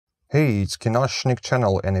Hey, it's Kinoshnik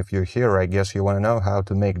channel, and if you're here, I guess you wanna know how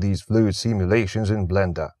to make these fluid simulations in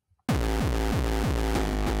Blender.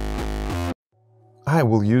 I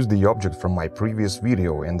will use the object from my previous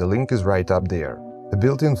video, and the link is right up there. The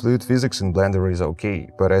built-in fluid physics in Blender is okay,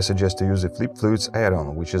 but I suggest to use the FLUIDS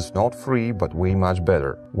add-on, which is not free but way much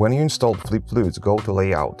better. When you install FLUIDS, go to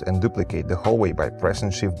Layout and duplicate the hallway by pressing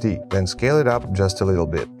Shift-D, then scale it up just a little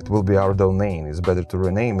bit. It will be our domain, it's better to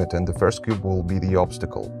rename it, and the first cube will be the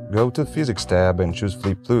obstacle. Go to Physics tab and choose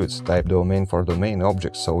FLUIDS, type domain for domain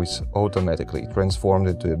object so it's automatically transformed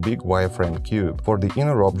into a big wireframe cube. For the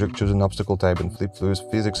inner object, choose an obstacle type in FLUIDS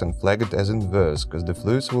Physics and flag it as inverse, cause the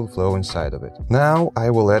fluids will flow inside of it. Now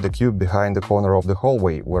I will add a cube behind the corner of the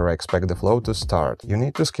hallway, where I expect the flow to start. You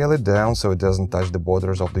need to scale it down so it doesn't touch the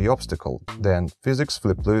borders of the obstacle. Then Physics,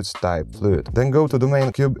 FLUIDS, type Fluid. Then go to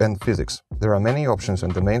Domain, Cube and Physics. There are many options,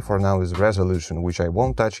 and the main for now is Resolution, which I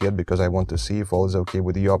won't touch yet because I want to see if all is okay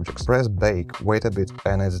with the objects. Press Bake, wait a bit,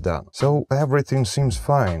 and it's done. So everything seems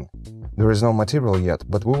fine. There is no material yet,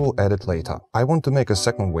 but we will add it later. I want to make a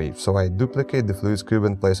second wave, so I duplicate the fluids cube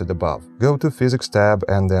and place it above. Go to Physics tab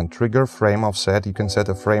and then trigger Frame Offset. You can set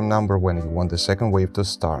a frame number when you want the second wave to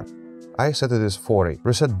start. I set it as 40.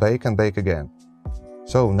 Reset Bake and bake again.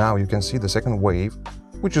 So now you can see the second wave,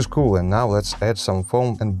 which is cool, and now let's add some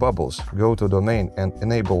foam and bubbles. Go to Domain and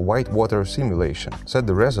enable White Water Simulation. Set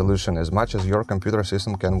the resolution as much as your computer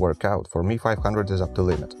system can work out. For me 500 is up to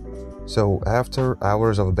limit. So after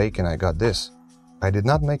hours of baking I got this. I did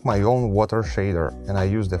not make my own water shader, and I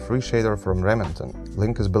used a free shader from Remington.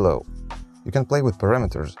 Link is below. You can play with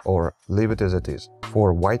parameters or leave it as it is.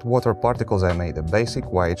 For white water particles I made a basic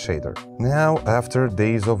white shader. Now after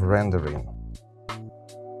days of rendering.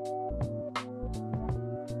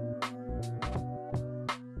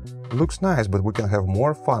 Looks nice, but we can have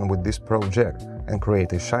more fun with this project and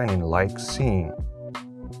create a shining-like scene.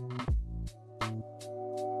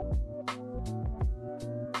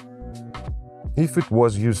 If it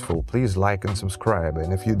was useful, please like and subscribe,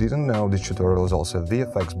 and if you didn't know, this tutorial is also a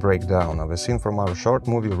VFX breakdown of a scene from our short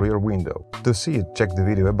movie Rear Window. To see it, check the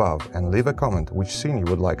video above and leave a comment which scene you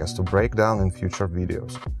would like us to break down in future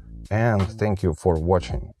videos. And thank you for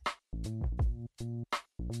watching.